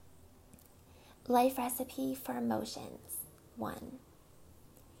Life recipe for emotions. 1.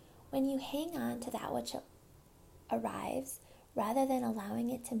 When you hang on to that which arrives, rather than allowing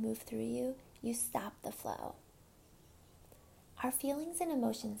it to move through you, you stop the flow. Our feelings and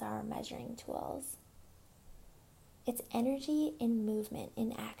emotions are our measuring tools. It's energy in movement,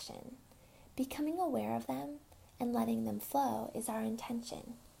 in action. Becoming aware of them and letting them flow is our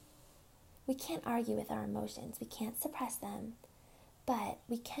intention. We can't argue with our emotions. We can't suppress them, but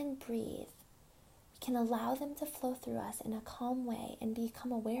we can breathe. We can allow them to flow through us in a calm way and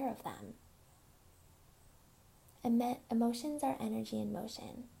become aware of them. Emotions are energy in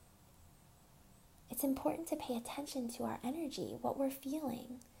motion. It's important to pay attention to our energy, what we're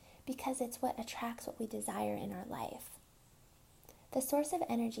feeling, because it's what attracts what we desire in our life. The source of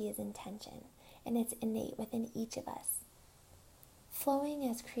energy is intention, and it's innate within each of us. Flowing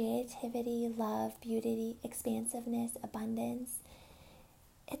as creativity, love, beauty, expansiveness, abundance,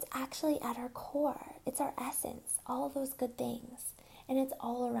 it's actually at our core. It's our essence, all of those good things, and it's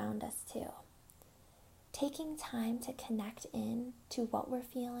all around us too. Taking time to connect in to what we're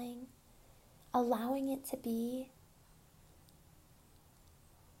feeling, allowing it to be,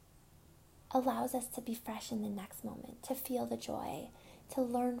 allows us to be fresh in the next moment, to feel the joy, to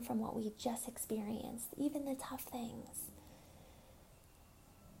learn from what we just experienced, even the tough things.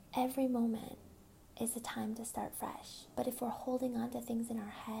 Every moment is a time to start fresh. But if we're holding on to things in our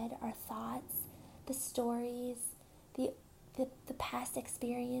head, our thoughts, the stories, the past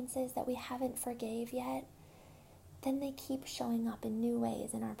experiences that we haven't forgave yet, then they keep showing up in new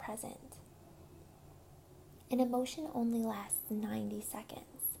ways in our present. An emotion only lasts 90 seconds.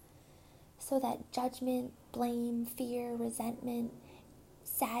 So that judgment, blame, fear, resentment,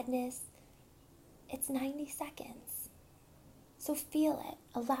 sadness, it's 90 seconds. So feel it.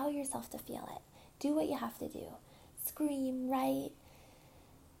 Allow yourself to feel it. Do what you have to do. Scream, write,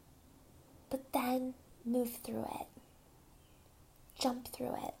 but then move through it. Jump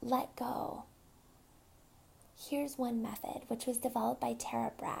through it. Let go. Here's one method, which was developed by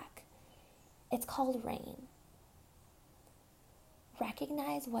Tara Brach. It's called RAIN.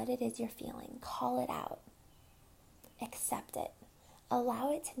 Recognize what it is you're feeling. Call it out. Accept it.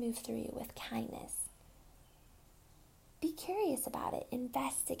 Allow it to move through you with kindness. Be curious about it.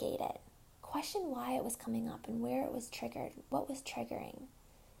 Investigate it. Question why it was coming up and where it was triggered, what was triggering.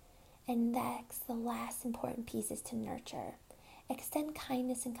 And next, the last important piece is to nurture. Extend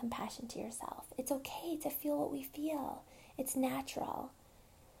kindness and compassion to yourself. It's okay to feel what we feel. It's natural.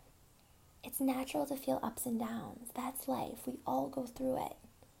 It's natural to feel ups and downs. That's life. We all go through it.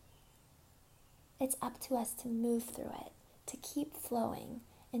 It's up to us to move through it, to keep flowing,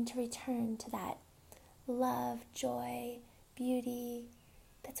 and to return to that love, joy, beauty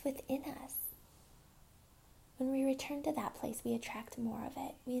that's within us. When we return to that place, we attract more of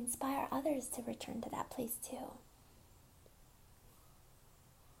it. We inspire others to return to that place too.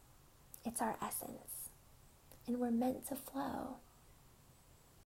 It's our essence, and we're meant to flow.